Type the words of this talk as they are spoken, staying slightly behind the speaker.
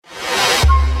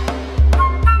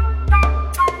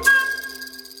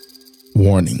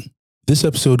Warning. This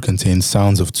episode contains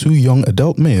sounds of two young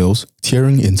adult males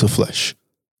tearing into flesh.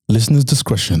 Listener's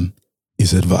discretion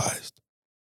is advised.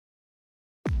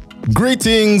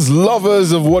 Greetings,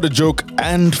 lovers of What a Joke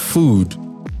and food.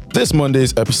 This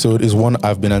Monday's episode is one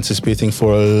I've been anticipating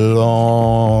for a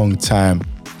long time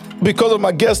because of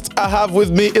my guest I have with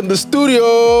me in the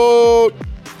studio.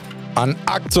 An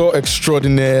actor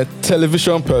extraordinaire,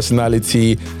 television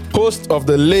personality, host of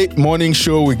the late morning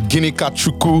show with Gini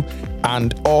Kachuku,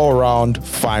 and all-round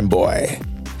fine boy.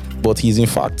 But he's in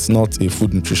fact not a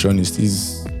food nutritionist.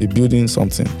 He's a building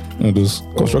something. You know, those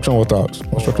construction workers.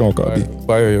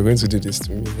 Bayo, you're going to do this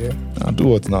to me, yeah? I'll do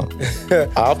what now?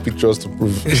 I have pictures to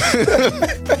prove.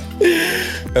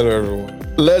 Hello,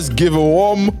 everyone. Let's give a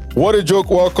warm What a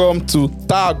Joke welcome to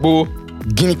Tagbo,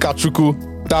 Gini Kachuku,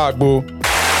 Tagbo.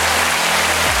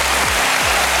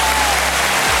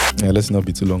 Yeah, let's not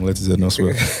be too long. Let's not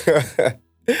swear.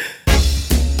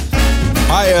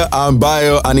 Hi, I'm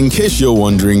Bayo, and in case you're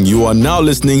wondering, you are now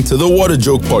listening to the What a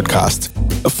Joke podcast.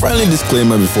 A friendly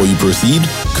disclaimer before you proceed.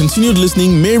 Continued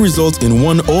listening may result in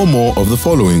one or more of the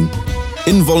following: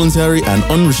 involuntary and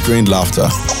unrestrained laughter,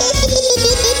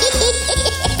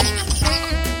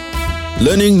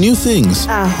 learning new things,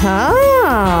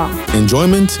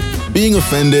 enjoyment, being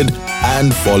offended,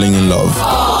 and falling in love.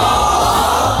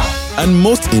 And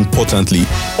most importantly,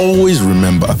 always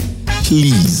remember,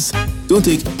 please, don't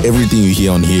take everything you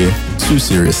hear on here too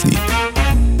seriously.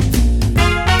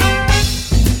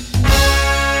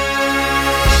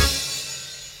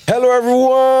 Hello,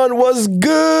 everyone. What's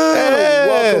good? Hey.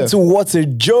 Welcome to What a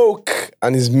Joke.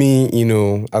 And it's me,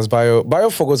 as Bayo. Bayo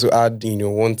forgot to add,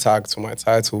 one tag to my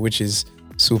title, which is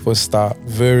Superstar.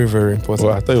 Very, very important.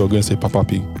 Well, I thought you were going to say Papa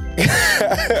Pig.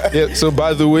 Yeah, so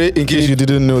by the way, in case you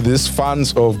didn't know this,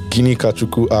 fans of Gini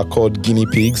Kachuku are called guinea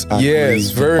pigs. And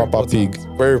yes, very Papa important.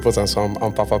 Pig. Very important. So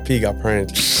I'm Papa Pig,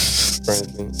 apparently.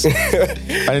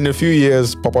 And in a few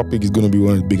years, Papa Pig is going to be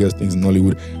one of the biggest things in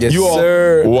Hollywood. Yes, you all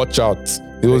sir. watch out.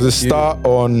 He was a star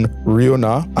on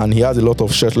Rihanna, and he has a lot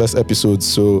of shirtless episodes,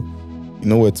 so you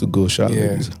know where to go, Charlotte.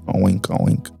 Yeah. A wink, a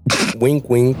wink. Wink,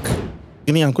 wink.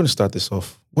 Gini, I'm going to start this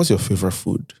off. What's your favorite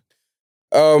food?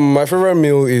 My favorite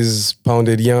meal is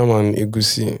pounded yam and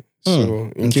egusi.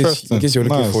 So in case you're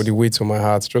looking for the way to my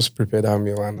heart, just prepare that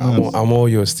meal and I'm all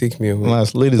yours. Take me away.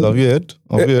 Nice. Ladies, have you heard?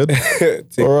 All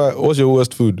right. What's your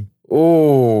worst food?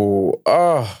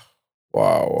 Wow.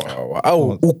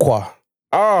 Oh, ukwa.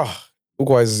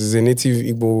 Ukwa is a native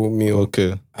Igbo meal.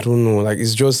 Okay. I don't know. Like,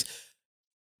 it's just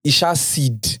isha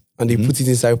seed and they put it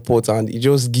inside pot and it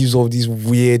just gives off this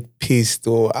weird paste.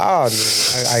 No, I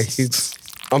hate.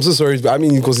 I'm so sorry, but I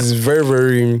mean, because it's very,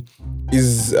 very,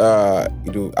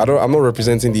 I'm not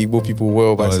representing the Igbo people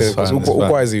well by saying, because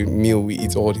ukwa is a meal we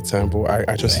eat all the time, but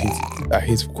I just hate it. I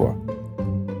hate ukwa.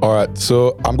 All right,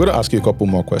 so I'm going to ask you a couple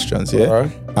more questions, yeah? All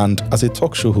right. And as a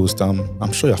talk show host,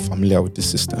 I'm sure you're familiar with this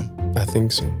system. I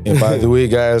think so. Yeah, by the way,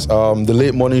 guys, the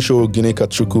late morning show Gini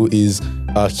Kachuku is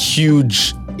a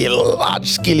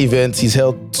large-scale event. He's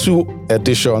held 2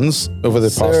 editions over the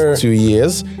past 2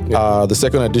 years. Yeah. The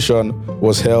second edition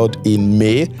was held in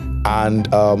May, and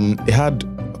it had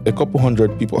a couple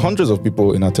hundreds of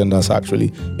people in attendance,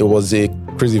 actually. It was a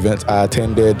crazy event. I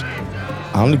attended.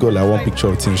 I only got like one picture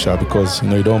of Tim Shah because,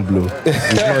 you don't blow.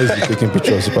 It's not easy taking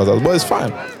pictures of superstars, but it's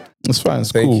fine. It's fine.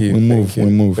 It's cool. We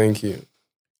move. Thank you.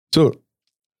 So,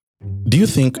 do you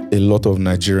think a lot of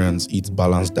Nigerians eat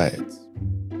balanced diets?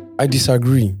 I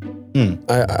disagree.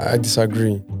 I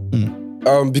disagree.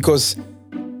 Because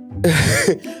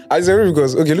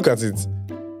okay, look at it.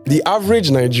 The average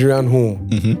Nigerian home,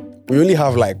 we only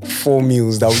have like 4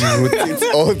 meals that we rotate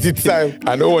all the time.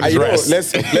 I know what rice.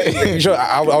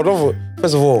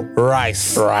 First of all,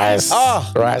 rice.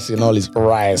 Rice in all is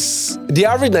rice. The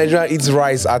average Nigerian eats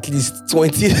rice at least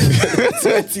 20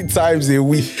 times a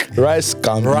week. Rice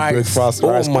can be breakfast,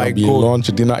 rice can be lunch,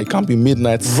 dinner, it can be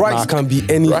midnight snack. Rice can be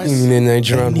anything in a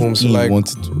Nigerian home. So like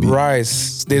want it to be.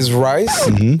 Rice. There's rice,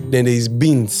 then there's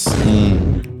beans,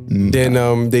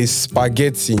 then there's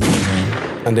spaghetti,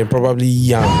 and then probably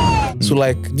yam. So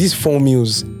like these 4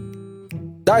 meals,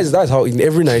 that's how in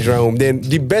every Nigerian home. Then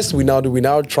the best we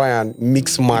now try and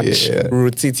mix match,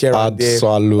 rotate here and there.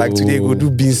 Swallow. Like today we do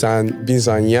beans and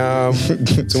yam.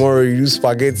 Tomorrow you use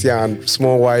spaghetti and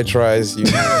small white rice.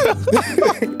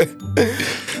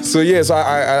 So yes,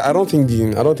 I don't think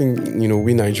we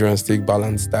Nigerians take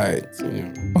balanced diets.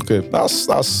 Okay,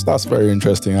 that's very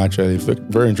interesting actually.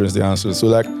 Very interesting answer. So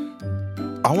like,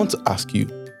 I want to ask you,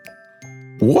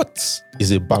 what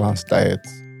is a balanced diet,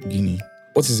 Gini?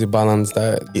 What is a balanced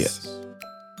diet? Yes.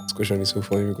 This question is so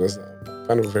funny because I'm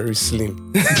kind of very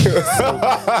slim.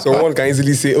 so one can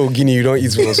easily say, oh, Guinea, you don't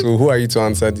eat well, so who are you to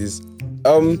answer this?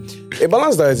 A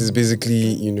balanced diet is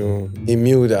basically, a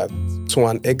meal that to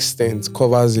an extent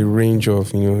covers a range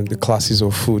of, the classes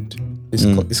of food.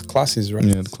 It's classes, right?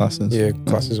 Yeah, the classes. Yeah,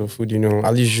 classes of food,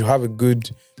 At least you have a good,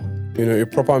 a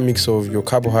proper mix of your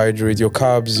carbohydrates, your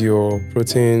carbs, your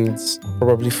proteins,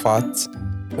 probably fat,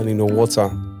 and,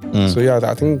 water. So yeah,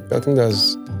 I think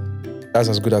that's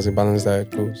as good as a balanced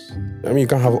diet goes. I mean, you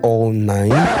can't have all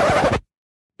 9.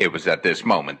 It was at this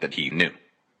moment that he knew.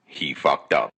 He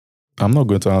fucked up. I'm not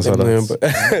going to answer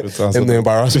that. I'm not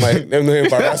embarrassed my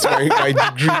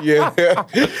degree. Yeah.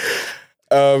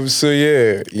 So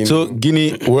yeah. So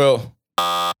Guinea, well,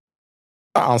 that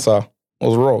answer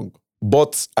was wrong.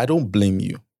 But I don't blame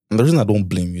you. And the reason I don't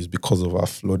blame you is because of our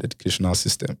flawed educational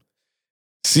system.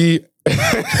 See,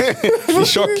 it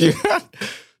shock you.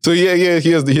 So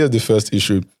here's the first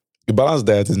issue. A balanced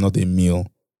diet is not a meal.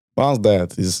 Balanced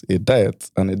diet is a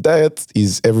diet. And a diet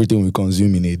is everything we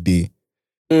consume in a day.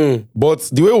 But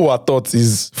the way we are taught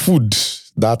is food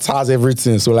that has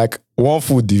everything. So like one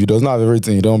food, if it doesn't have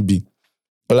everything, you don't be.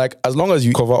 But like as long as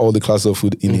you cover all the classes of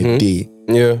food in a day,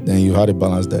 then you had a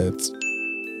balanced diet.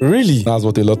 Really? That's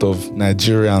what a lot of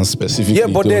Nigerians specifically Yeah,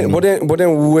 but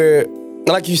then we're,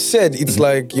 like you said, it's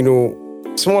like,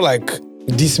 it's more like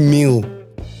this meal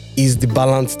is the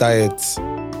balanced diet.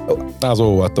 That's what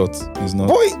we were taught. It's not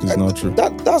true.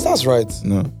 That's right.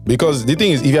 No. Because the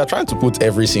thing is, if you are trying to put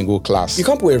every single class, you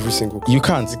can't put every single class. You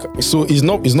can't. So it's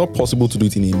not possible to do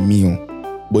it in a meal.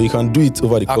 But you can do it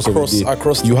over the course of the day.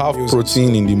 You have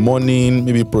protein in the morning,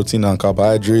 maybe protein and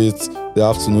carbohydrates. The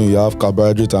afternoon, you have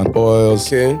carbohydrates and oils.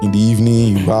 Okay. In the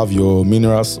evening, you have your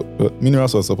minerals.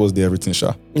 Minerals are supposed to be everything,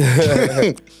 sha.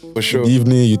 For sure. In the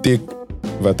evening, you take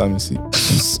vitamin C.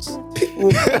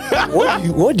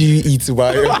 What do you eat,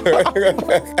 Bayo?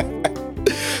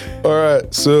 All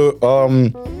right. So,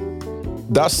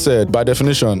 that said, by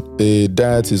definition, a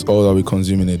diet is all that we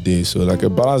consume in a day. So like a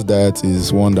balanced diet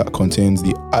is one that contains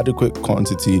the adequate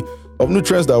quantity of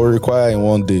nutrients that we require in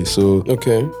one day. So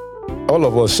okay, all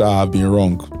of us shall have been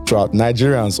wrong. Throughout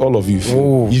Nigerians, all of you.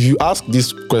 If you ask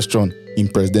this question in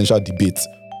presidential debates,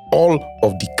 all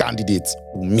of the candidates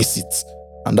will miss it.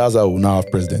 And that's how we'll now have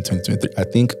President 2023. I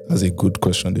think that's a good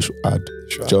question they should add.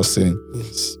 Sure. Just saying.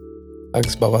 Yes.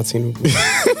 Ask Babatino.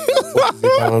 What is the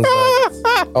balanced diet?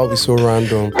 I'll be so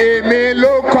random.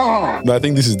 No, I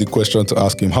think this is the question to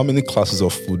ask him. How many classes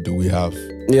of food do we have?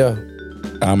 Yeah.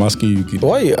 I'm asking you, Gidi.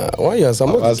 Why you?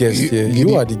 I'm not the guest here.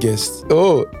 You are the guest.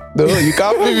 Oh, no, you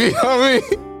can't be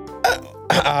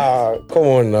Come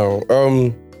on now.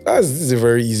 This is a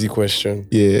very easy question.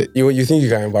 Yeah. You think you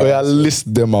can embarrass? Oh, yeah,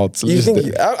 list them out. List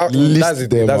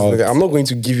them out. I'm not going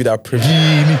to give you that privilege.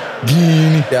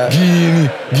 Guinea.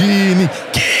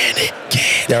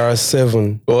 There are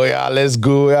 7. Oh yeah, let's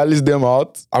go. Yeah, list them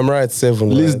out. I'm right, 7.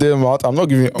 List them out. I'm not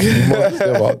giving you list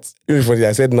them out.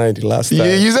 I said 9 the last time.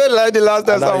 Yeah, you said 9 the last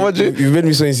time. So you made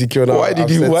me so insecure now. Why did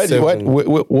you? What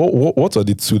are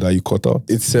the 2 that you cut out?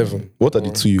 It's 7. What are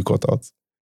the 2 you cut out?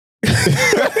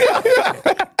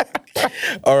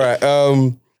 All right.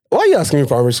 Why are you asking me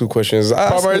primary school questions?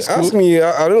 Ask me.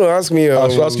 I don't know. Ask me. I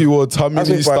should ask you what? How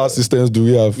many star systems do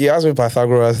we have? Yeah, ask me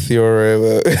Pythagoras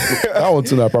theorem. I want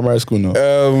to know primary school now.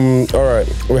 All right.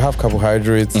 We have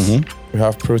carbohydrates. We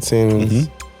have proteins.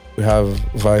 We have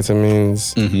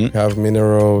vitamins. We have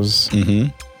minerals.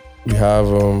 We have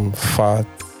fat.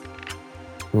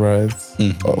 Right.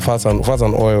 Fat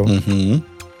and oil.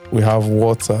 We have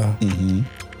water.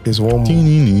 There's one more.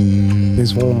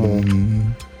 There's one more.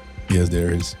 Yes,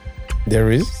 there is.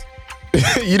 There is?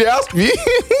 You didn't ask me?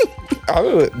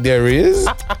 There is?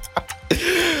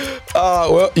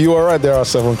 Well, you are right. There are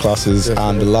 7 classes,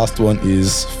 and the last one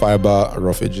is fiber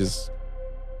roughages.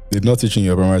 They're not teaching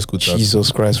you a primary school.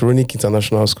 Jesus Christ. Ronick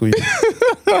International School.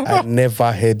 I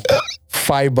never heard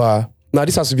fiber. Now,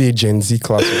 this has to be a Gen Z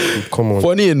class of food. Come on.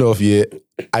 Funny enough, yeah,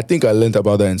 I think I learned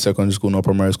about that in secondary school, not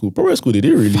primary school. Primary school, they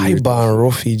didn't really... Fiber and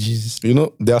roughages.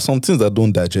 There are some things that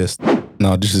don't digest.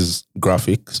 Now, this is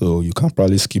graphic, so you can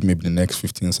probably skip maybe the next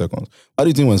 15 seconds. How do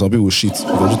you think when some people shit,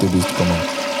 vegetables to come out?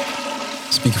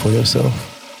 Speak for yourself.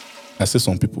 I say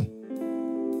some people.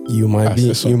 You might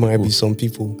be some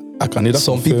people. I can either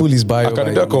some confirm, people is Bayo. I can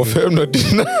either confirm or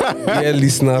deny. Yeah,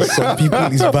 listeners, some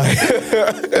people is Bayo.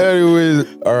 Anyways,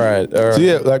 all right. So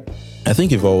yeah, like I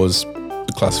think if I was to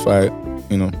classify,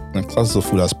 like classes of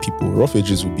food as people,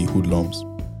 roughages would be hoodlums.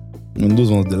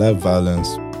 Those ones, they like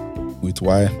violence with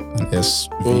Y and S,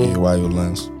 V-A-Y-O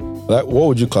lines. Like, what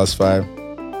would you classify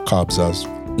carbs as?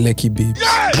 Lecky babes.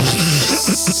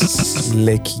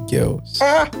 Lecky girls.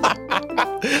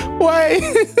 Why?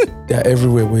 They're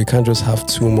everywhere, but you can't just have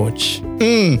too much.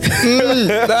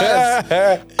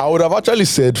 I would have actually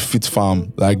said Fit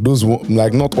Farm, like those,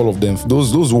 like not all of them.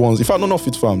 Those ones. If I don't know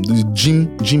Fit Farm, the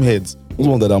gym heads, those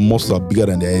ones that are muscles are bigger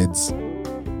than their heads.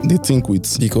 They think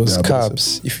with Because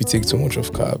carbs, if you take too much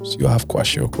of carbs, you have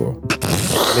kwashiorkor.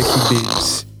 Lecky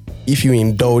babes, if you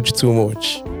indulge too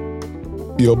much,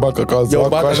 your bank account.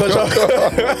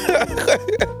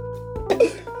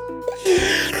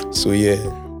 So yeah.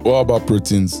 What about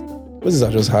proteins? These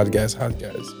are just hard guys, bro.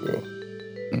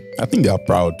 I think they are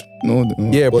proud. No,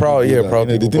 Yeah, proud. Yeah, proud.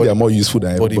 They think they are more useful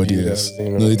than everybody else. You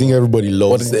know. No, they think everybody But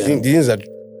loves the them. thing is that,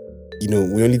 you know,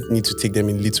 we only need to take them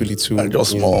in little, Just small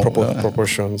small,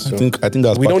 proportions. So I think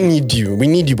that's we part don't need you. We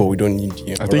need you, but we don't need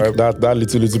you. I think that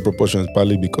little proportion is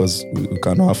partly because we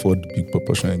cannot afford big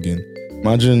proportion again.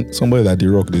 Imagine somebody that they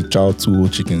rock, they chow 2 whole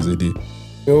chickens a day.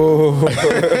 Oh,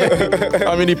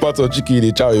 How many parts of chicken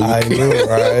they chow a week? I know,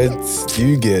 right?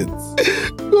 You get.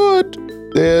 Good.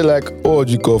 They're like, oh, what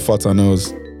do you call fat and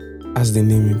us? As the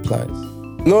name implies.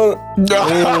 No.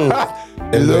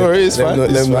 It's fine.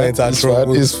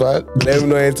 It's fine. Let them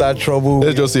not enter trouble.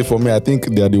 Let's just say for me, I think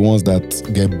they are the ones that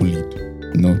get bullied.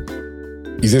 You know?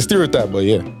 It's a stereotype, but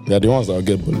yeah, they are the ones that will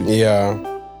get bullied. Yeah.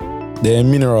 They're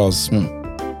minerals.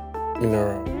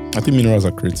 Mineral. I think minerals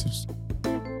are creatives.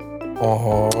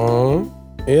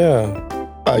 Yeah.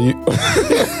 Are you?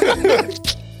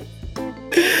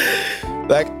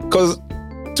 Like, because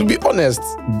to be honest,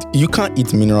 you can't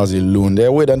eat minerals alone.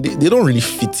 They're weird and they don't really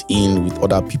fit in with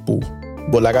other people.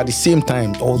 But like at the same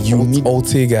time, you need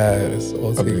Alte guys.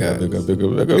 Never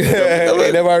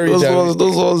reach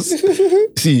those ones.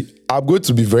 See, I'm going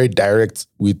to be very direct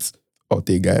with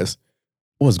Alte guys.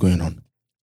 What's going on?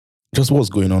 Just what's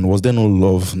going on? Was there no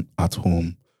love at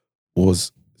home?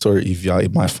 Sorry, if you're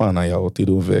my fan and you're Alte,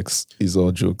 don't vex. It's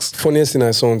all jokes. Funniest thing I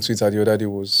saw on Twitter the other day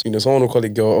was, you know, someone will call a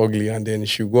girl ugly and then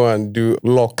she'll go and do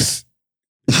locks,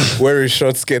 wear a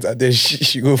short skirt, and then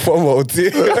she go form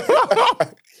Alte.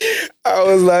 I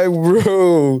was like,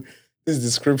 bro, this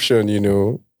description, you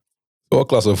know. What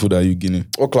class of food are you, Guinea?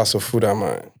 What class of food am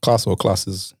I? Class or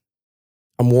classes?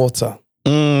 I'm water.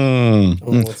 I'm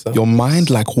water. Your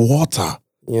mind like water.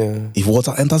 Yeah. If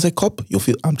water enters a cup, you'll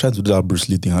feel. I'm trying to do that Bruce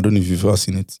Lee thing. I don't know if you've ever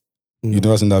seen it. You've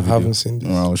never seen that video? I haven't seen this.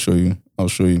 No, I'll show you.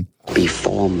 Be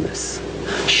formless,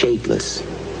 shapeless,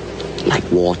 like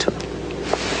water.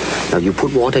 Now you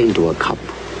put water into a cup,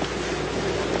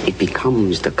 it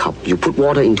becomes the cup. You put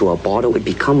water into a bottle, it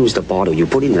becomes the bottle. You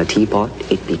put it in a teapot,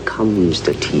 it becomes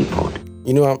the teapot.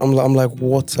 You know, I'm like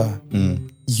water.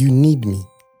 You need me.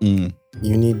 You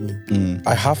need me.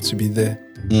 I have to be there.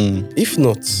 If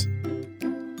not,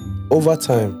 over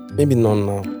time, maybe not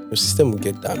now, your system will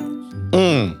get damaged.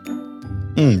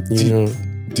 Deep, know,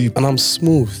 deep. and I'm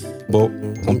smooth. But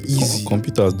I'm easy.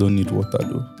 Computers don't need water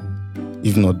though.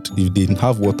 If they didn't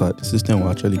have water, the system will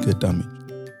actually get damaged.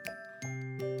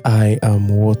 I am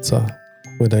water,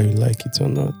 whether you like it or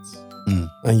not.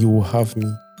 And you will have me.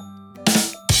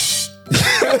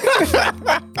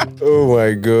 Oh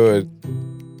my God.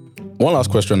 One last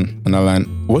question, Analine.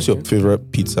 What's your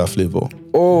favorite pizza flavor?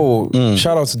 Oh,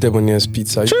 shout out to Debonair's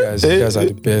Pizza. You guys are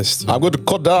the best. I'm going to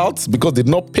cut that out because they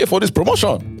did not pay for this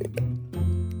promotion.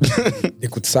 They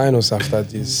could sign us after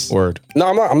this. Word. No,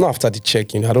 I'm not after the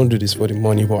check-in. I don't do this for the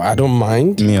money, but I don't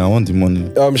mind. Me, I want the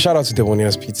money. Shout out to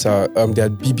Debonair's Pizza. They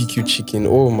had BBQ chicken.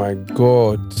 Oh my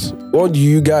God. What do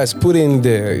you guys put in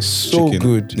there? It's so Chicken.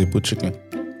 good. They put chicken.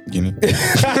 Guinea.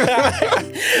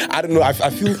 I don't know. I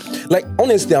feel like,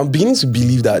 honestly, I'm beginning to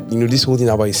believe that, you know, this whole thing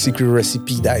about a secret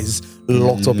recipe that is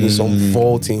locked up in some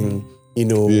vault in, you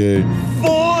know. Yeah.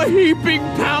 4 heaping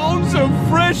pounds of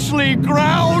freshly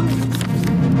ground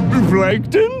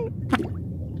plankton?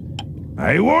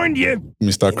 I warned you.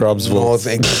 Mr. Krabs vault.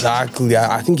 Not exactly.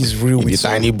 I think it's real In with a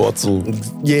tiny bottle.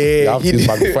 Yeah. You have this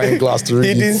magnifying glass to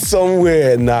read hidden it.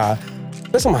 somewhere. Nah.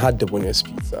 First time I had Debonair's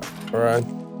Pizza, all right,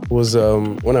 was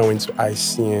when I went to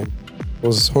ICN. It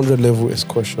was 100 level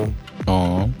excursion.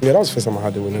 Oh. Yeah, that was the first time I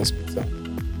had Debonair's Pizza.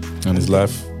 And his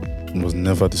life was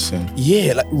never the same.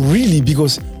 Yeah, like really,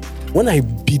 because when I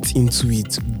bit into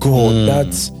it,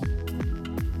 God,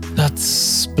 that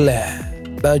splash,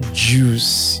 that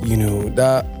juice, you know,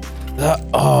 that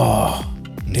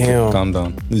damn. Calm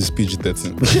down. This is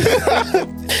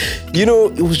PG-13. You know,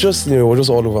 it was just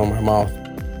all over my mouth.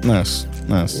 Nice.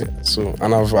 Yeah, so,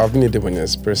 and I've been a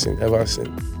Debonair's person ever since.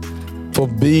 For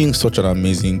being such an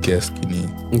amazing guest, Guinea,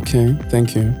 Okay,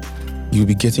 thank you. you'll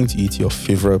be getting to eat your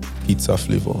favorite pizza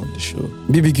flavor on the show.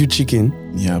 BBQ chicken.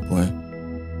 Yeah, boy.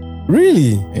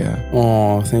 Really? Yeah.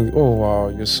 Oh, wow,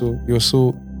 you're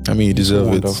so. I mean, you deserve it.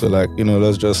 Wonderful. So like,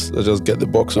 let's just get the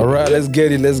box All up. right, let's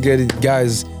get it,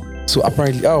 guys. So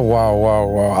apparently, oh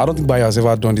wow. I don't think Bayo has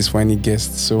ever done this for any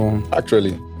guest. So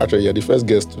Actually, you're the first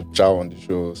guest to chow on the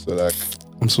show. So like,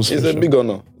 I'm so it's special. a big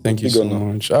honor. Thank you Big so honor.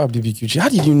 much. BBQG. How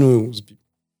did you know it was?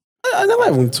 I never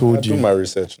even I told do you. my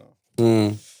research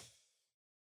now.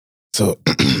 So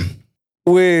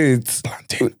Wait,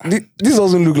 this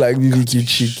doesn't look like BBQ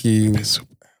chicken.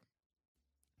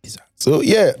 So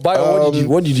yeah, Bayo,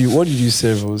 what did you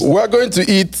serve us? we're going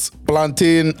to eat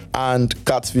plantain and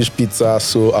catfish pizza,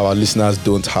 so our listeners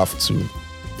don't have to.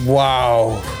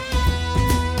 Wow.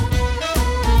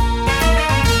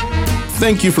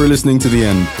 Thank you for listening to the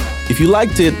end. If you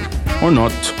liked it or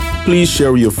not, please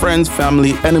share with your friends,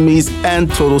 family, enemies, and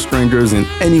total strangers in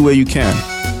any way you can.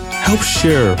 Help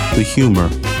share the humor.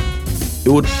 It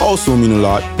would also mean a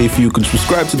lot if you could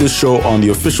subscribe to this show on the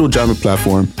official Jamit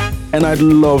platform, and I'd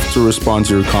love to respond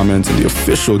to your comments on the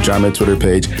official Jamit Twitter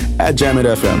page at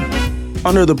JamitFM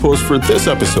under the post for this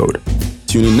episode.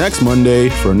 Tune in next Monday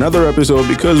for another episode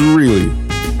because really,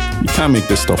 you can't make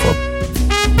this stuff up.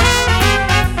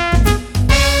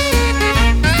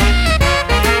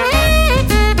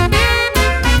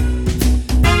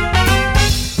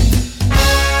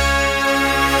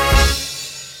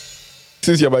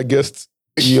 Since you're my guest,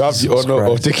 you have the Jesus honor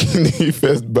of Christ. taking the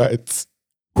first bite.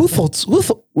 Who thought?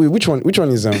 Wait, which one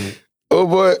is Oh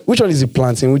boy. which one is the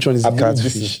plantain? Which one is I the believe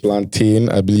this is catfish? plantain.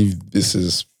 I believe this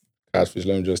is catfish.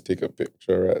 Let me just take a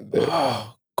picture right there.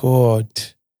 Oh God,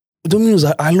 Domino's.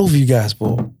 I love you guys,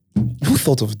 but who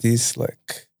thought of this?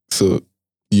 Like, So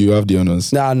you have the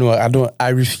honors. no, I don't. I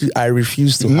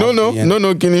refuse to. No, have no, the end.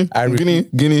 no, Guinea. I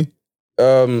Guinea.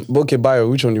 But okay, Bayo,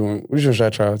 which one do you want? Which one should I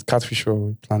try? Catfish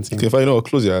or plantain? Okay, if I know,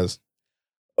 close your eyes.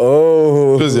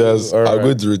 Oh, Close your eyes. all I'm right.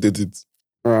 going to rotate it.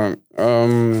 All right.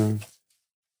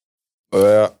 Oh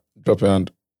yeah. Drop your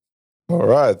hand. All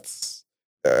right.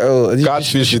 This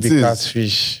Catfish should it be is.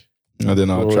 Catfish. And then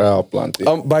I'll try our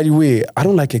plantain. By the way, I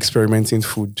don't like experimenting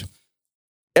food.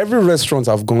 Every restaurant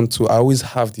I've gone to, I always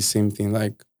have the same thing.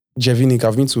 Like Jevinik,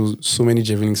 I've been to so many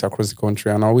Jeviniks across the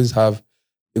country, and I always have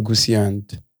egusi,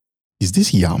 and Is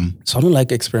this yam? so I don't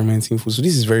like experimenting food. So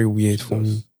this is very weird for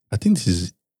me. I think this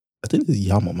is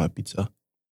yam on my pizza.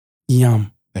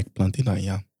 Yam. Like plantain and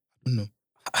yam. I don't know.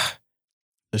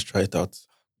 Let's try it out.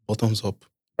 Bottoms up.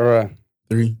 All right.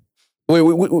 3. Wait,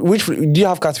 which do you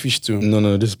have catfish too?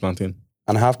 No, this is plantain.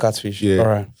 And I have catfish. Yeah. All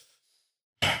right.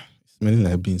 It's smelling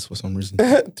like beans for some reason.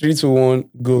 3, 2, 1,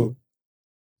 go.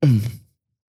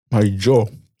 My jaw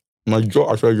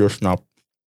actually just snapped.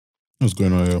 What's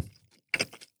going on here?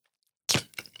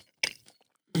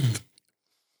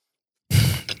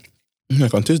 I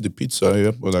can taste the pizza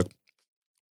here, but like,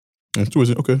 I'm still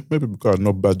saying, okay, maybe because I'm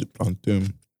not bad the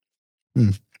plantain.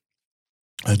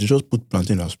 I just put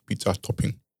plantain as pizza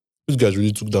topping. These guys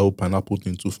really took that whole pineapple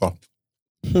thing too far.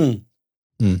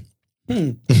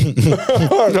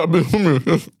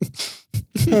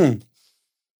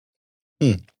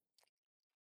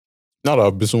 Now that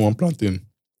I've been on one plantain,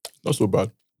 not so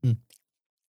bad.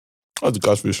 That's the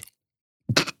catfish.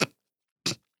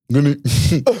 Guinea.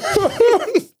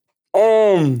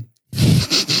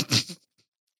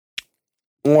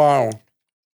 Wow.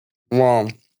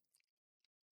 I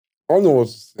don't know what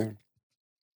to say.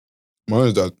 Mine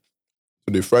is that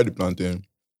so they fry the plantain,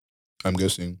 I'm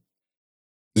guessing.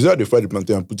 Is that they fry the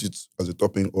plantain and put it as a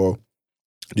topping, or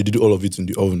they did all of it in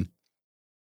the oven?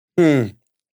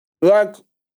 Like,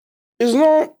 it's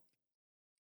not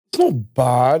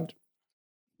bad.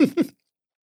 It's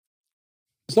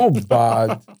not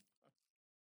bad.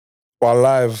 But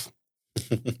alive.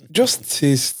 Just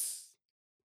taste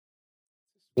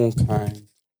one kind.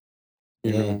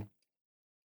 You know.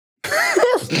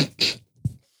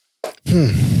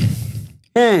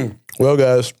 Well,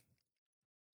 guys,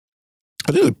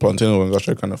 I think the plantain one is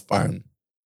actually kind of fine.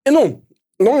 You know,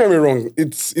 don't get me wrong.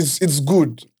 It's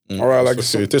good. All right, like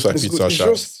It's okay. It tastes like it's pizza. good. It's Sha.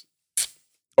 just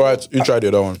All right, you try the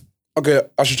other one. okay.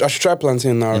 I should try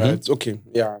plantain now, right? Okay.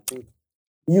 Yeah, I think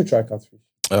you try catfish.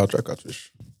 I'll try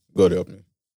catfish. God help me.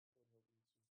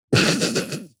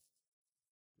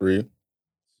 3,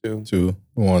 2,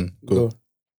 1, go.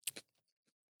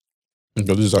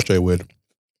 Because this is actually weird.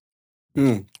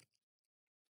 This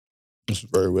is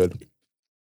very weird.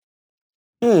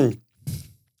 I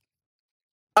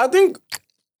think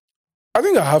I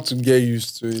have to get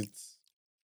used to it.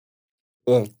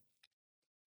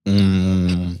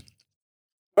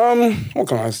 What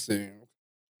can I say?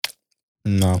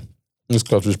 No. This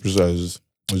catfish pizza is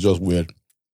just weird.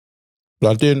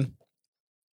 Plantain,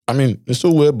 I mean, it's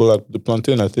so weird, but like the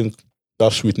plantain, I think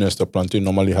that sweetness the plantain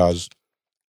normally has.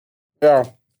 Yeah.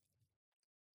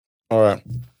 All right.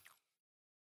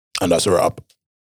 And that's a wrap.